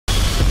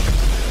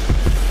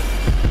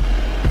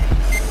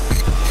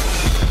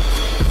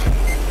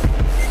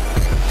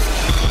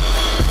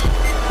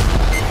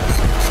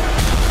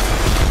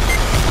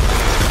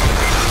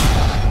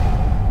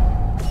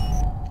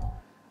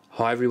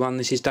Hi everyone,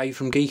 this is Dave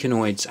from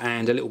Geekanoids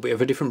and a little bit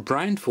of a different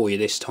brand for you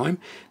this time.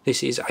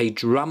 This is a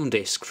drum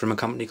disc from a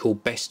company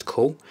called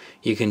Bestcool.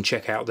 You can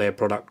check out their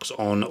products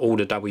on all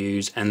the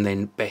W's and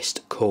then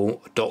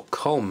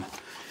bestcool.com.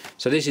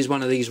 So this is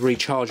one of these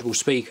rechargeable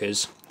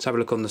speakers. Let's have a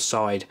look on the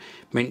side.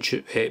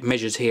 It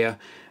measures here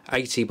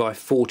 80 by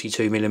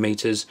 42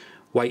 millimeters,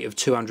 weight of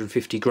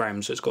 250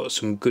 grams, so it's got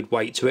some good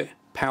weight to it.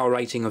 Power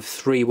rating of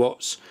 3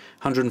 watts,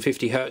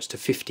 150 Hz to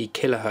 50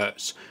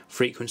 kHz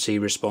frequency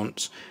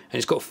response, and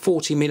it's got a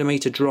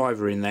 40mm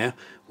driver in there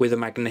with a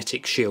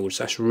magnetic shield,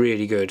 so that's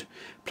really good.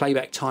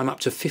 Playback time up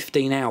to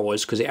 15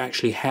 hours because it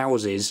actually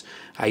houses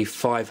a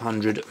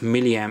 500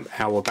 milliamp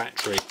hour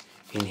battery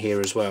in here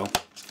as well.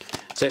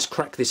 So let's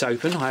crack this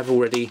open. I've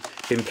already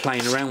been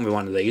playing around with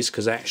one of these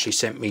because they actually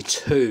sent me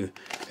 2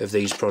 of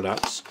these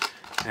products,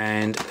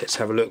 and let's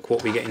have a look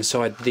what we get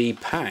inside the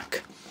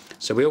pack.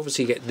 So we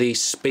obviously get the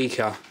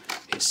speaker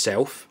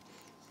itself.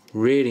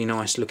 Really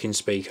nice looking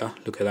speaker.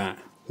 Look at that.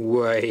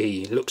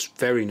 Way, looks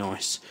very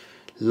nice.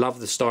 Love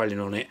the styling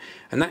on it.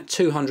 And that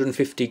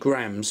 250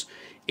 grams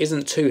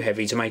isn't too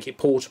heavy to make it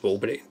portable,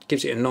 but it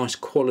gives it a nice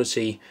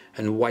quality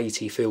and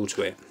weighty feel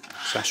to it.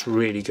 So that's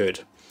really good.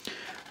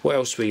 What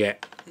else we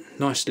get?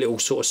 Nice little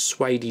sort of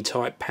suede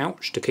type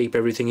pouch to keep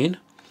everything in.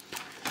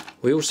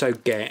 We also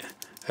get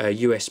a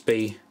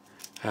USB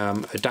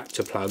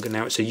adapter plug.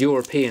 Now it's a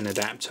European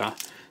adapter.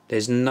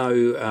 There's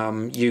no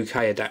UK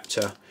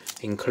adapter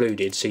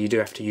included, so you do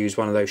have to use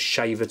one of those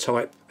shaver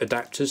type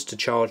adapters to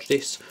charge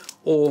this,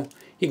 or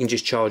you can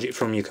just charge it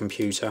from your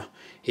computer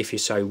if you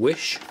so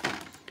wish.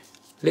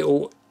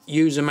 Little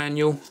user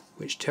manual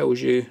which tells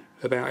you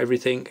about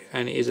everything,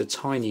 and it is a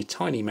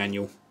tiny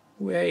manual.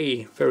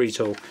 Way, very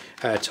tall,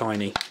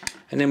 tiny.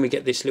 And then we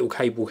get this little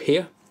cable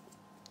here.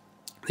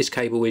 This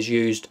cable is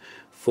used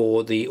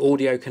for the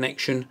audio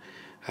connection.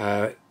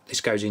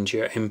 This goes into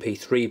your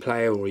MP3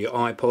 player or your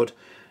iPod.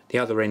 The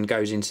other end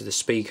goes into the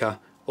speaker,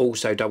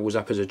 also doubles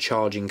up as a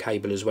charging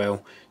cable as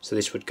well. So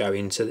this would go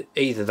into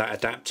either that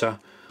adapter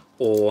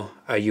or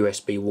a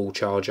USB wall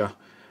charger,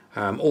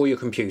 or your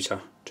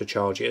computer to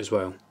charge it as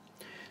well.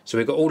 So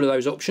we've got all of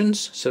those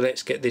options. So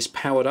let's get this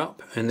powered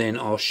up and then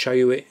I'll show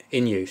you it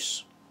in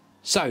use.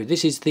 So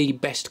this is the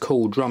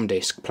Bestcool drum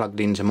disc plugged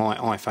into my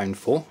iPhone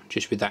 4,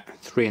 just with that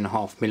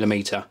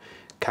 3.5mm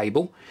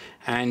cable.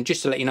 And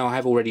just to let you know, I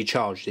have already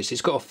charged this.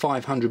 It's got a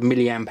 500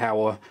 milliamp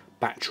hour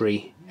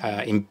battery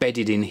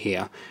embedded in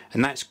here,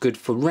 and that's good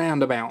for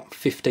round about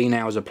 15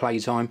 hours of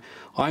playtime.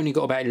 I only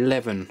got about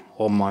 11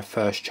 on my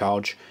first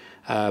charge,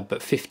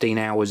 but 15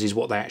 hours is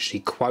what they actually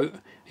quote.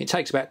 It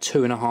takes about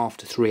 2.5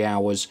 to 3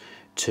 hours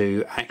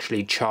to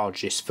actually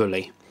charge this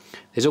fully.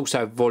 There's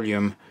also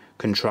volume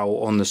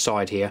control on the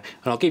side here,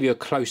 and I'll give you a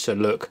closer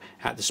look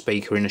at the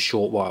speaker in a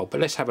short while,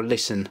 but let's have a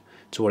listen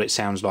to what it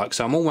sounds like.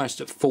 So I'm almost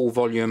at full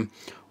volume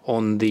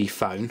on the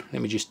phone.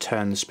 Let me just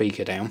turn the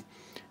speaker down.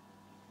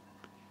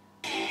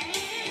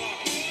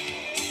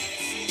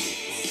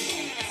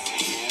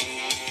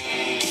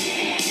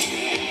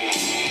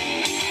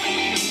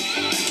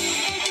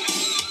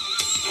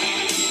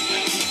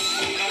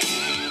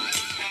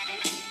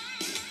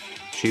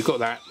 So you've got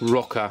that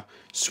rocker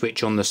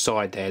switch on the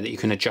side there that you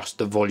can adjust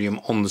the volume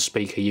on the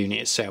speaker unit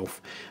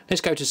itself. Let's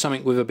go to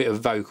something with a bit of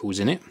vocals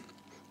in it.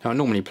 Now I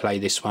normally play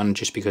this one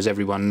just because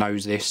everyone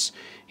knows this.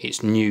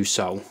 It's New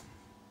Soul.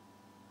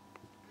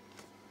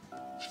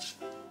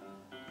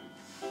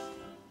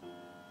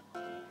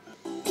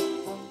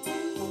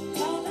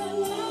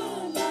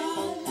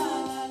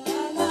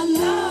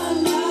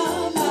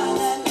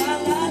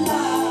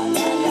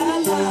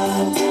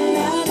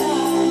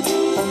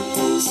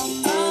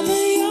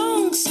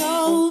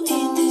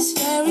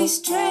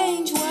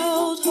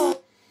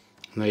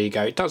 There you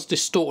go. It does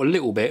distort a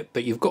little bit,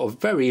 but you've got a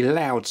very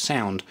loud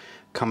sound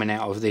coming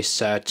out of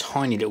this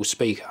tiny little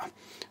speaker.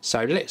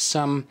 So let's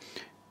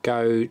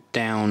go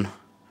down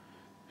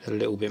a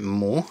little bit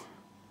more,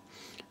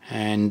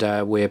 and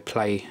we'll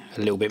play a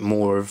little bit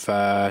more of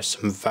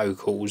some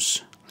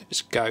vocals.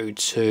 Let's go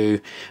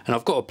to, and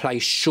I've got to play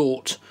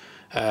short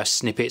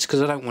snippets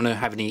because I don't want to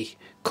have any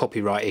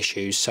copyright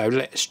issues. So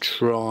let's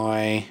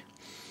try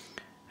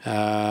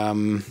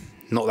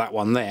not that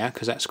one there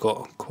because that's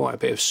got quite a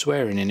bit of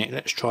swearing in it.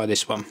 Let's try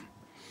this one.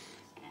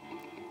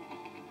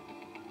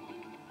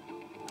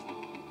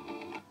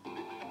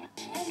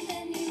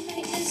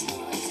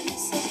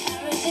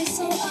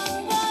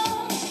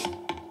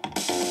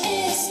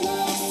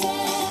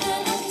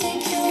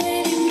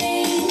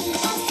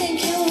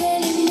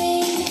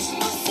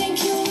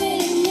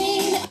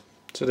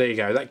 So there you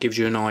go, that gives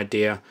you an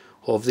idea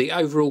of the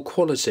overall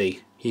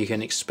quality you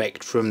can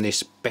expect from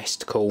this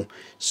Bestcool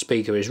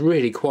speaker. It's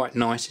really quite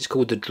nice. It's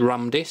called the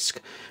drum disc.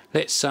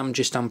 Let's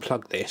just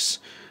unplug this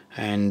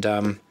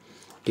and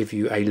give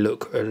you a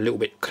look, a little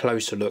bit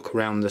closer look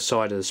around the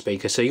side of the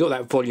speaker. So you've got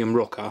that volume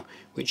rocker,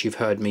 which you've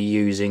heard me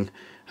using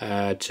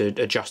to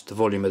adjust the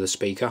volume of the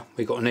speaker.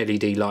 We've got an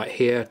LED light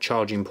here,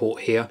 charging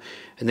port here,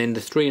 and then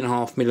the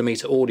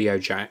 3.5mm audio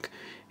jack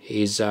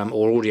is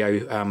or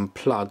audio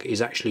plug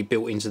is actually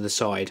built into the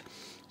side,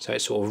 so it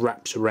sort of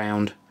wraps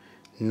around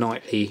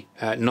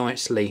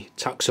nicely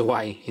tucks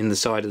away in the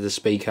side of the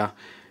speaker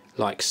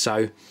like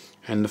so,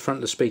 and the front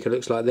of the speaker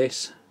looks like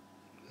this.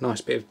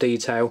 Nice bit of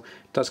detail.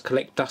 It does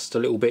collect dust a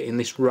little bit in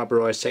this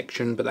rubberized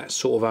section, but that's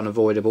sort of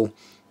unavoidable.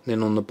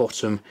 Then on the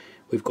bottom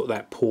we've got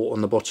that port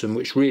on the bottom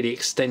which really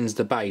extends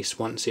the bass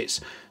once it's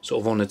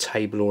sort of on a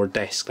table or a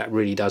desk. That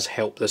really does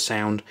help the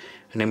sound.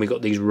 And then we've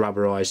got these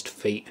rubberized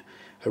feet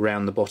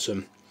around the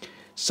bottom.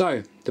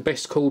 So the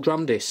Bestcool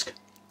drum disc,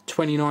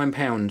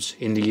 £29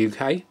 in the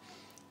UK,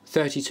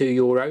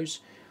 €32,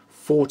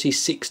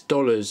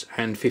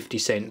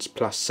 $46.50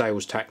 plus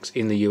sales tax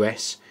in the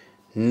US.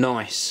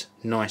 Nice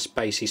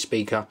bassy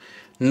speaker.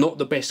 Not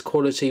the best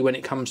quality when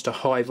it comes to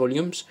high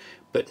volumes,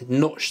 but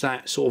notch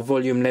that sort of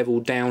volume level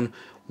down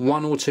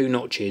 1 or 2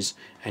 notches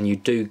and you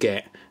do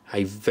get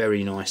a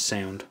very nice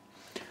sound.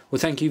 Well,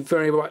 thank you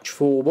very much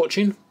for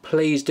watching.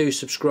 Please do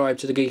subscribe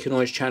to the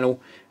Geekanoids channel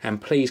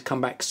and please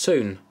come back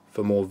soon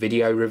for more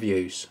video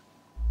reviews.